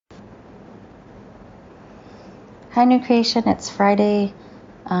Hi, New Creation. It's Friday,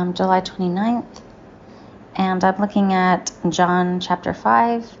 July 29th, and I'm looking at John chapter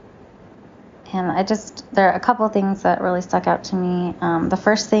 5. And there are a couple of things that really stuck out to me. The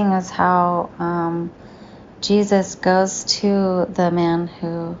first thing is how Jesus goes to the man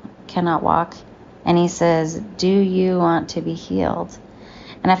who cannot walk, and he says, "Do you want to be healed?"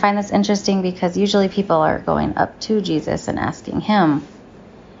 And I find this interesting because usually people are going up to Jesus and asking him,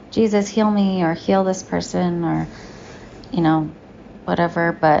 "Jesus, heal me," or "Heal this person," or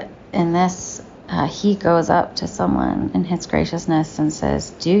whatever. But in this, he goes up to someone in his graciousness and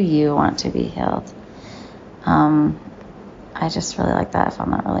says, "Do you want to be healed?" I just really like that. I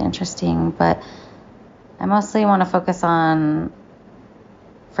found that really interesting. But I mostly want to focus on,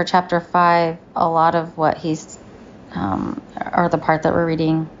 for chapter 5, a lot of what he's, or the part that we're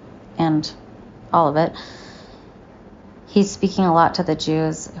reading, and all of it. He's speaking a lot to the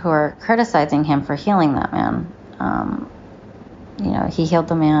Jews who are criticizing him for healing that man. He healed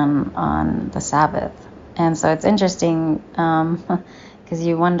the man on the Sabbath. And so it's interesting because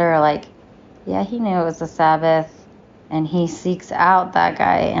you wonder, he knew it was the Sabbath, and he seeks out that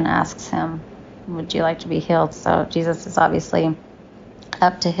guy and asks him, "Would you like to be healed?" So Jesus is obviously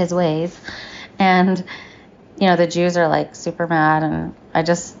up to his ways. And, the Jews are super mad. And I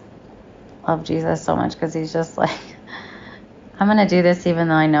just love Jesus so much because he's just I'm going to do this even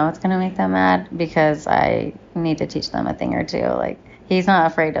though I know it's going to make them mad, because I need to teach them a thing or two. He's not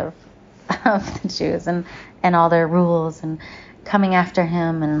afraid of the Jews and all their rules and coming after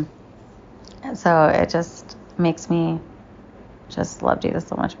him. And so it just makes me just love Jesus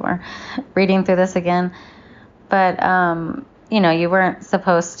so much more reading through this again. But, you weren't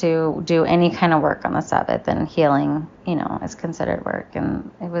supposed to do any kind of work on the Sabbath, and healing, is considered work.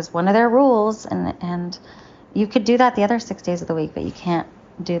 And it was one of their rules. And you could do that the other 6 days of the week, but you can't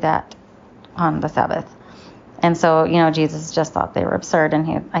do that on the Sabbath. And so, Jesus just thought they were absurd,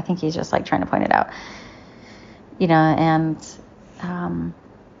 and I think he's just trying to point it out,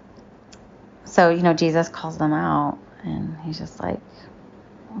 so, Jesus calls them out, and he just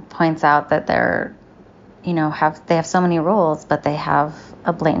points out that they're, they have so many rules, but they have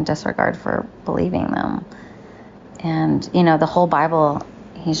a blatant disregard for believing them. And, the whole Bible,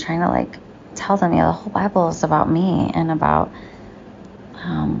 he's trying to tell them, the whole Bible is about me and about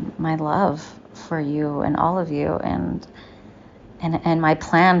my love for you and all of you, and my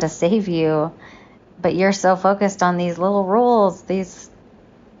plan to save you. But you're so focused on these little rules, these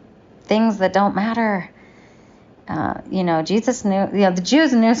things that don't matter. Jesus knew, the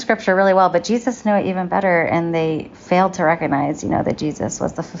Jews knew Scripture really well, but Jesus knew it even better, and they failed to recognize, that Jesus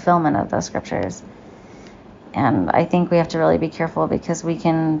was the fulfillment of those Scriptures. And I think we have to really be careful, because we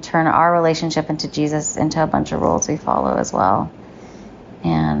can turn our relationship into Jesus into a bunch of rules we follow as well.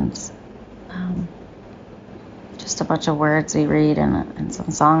 And just a bunch of words we read and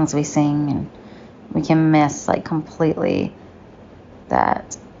some songs we sing, and we can miss completely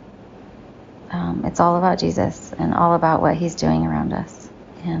that it's all about Jesus and all about what he's doing around us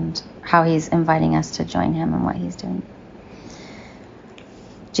and how he's inviting us to join him in what he's doing.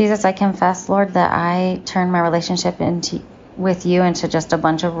 Jesus, I confess, Lord, that I turn my relationship with you into just a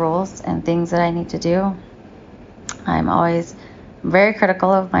bunch of rules and things that I need to do. I'm always very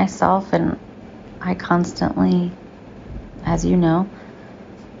critical of myself, and I constantly, as you know,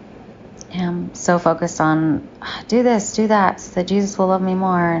 am so focused on do this, do that, so that Jesus will love me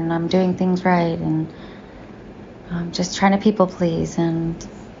more, and I'm doing things right, and I'm just trying to people please, and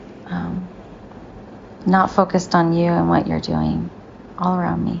not focused on you and what you're doing all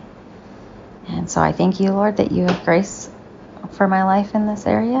around me. And so I thank you, Lord, that you have grace for my life in this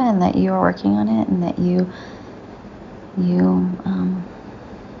area, and that you are working on it, and that you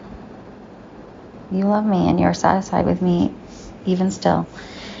love me, and you're satisfied with me even still.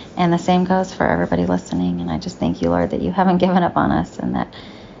 And the same goes for everybody listening. And I just thank you, Lord, that you haven't given up on us, and that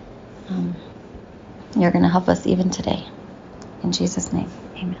you're going to help us even today. In Jesus' name,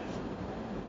 amen.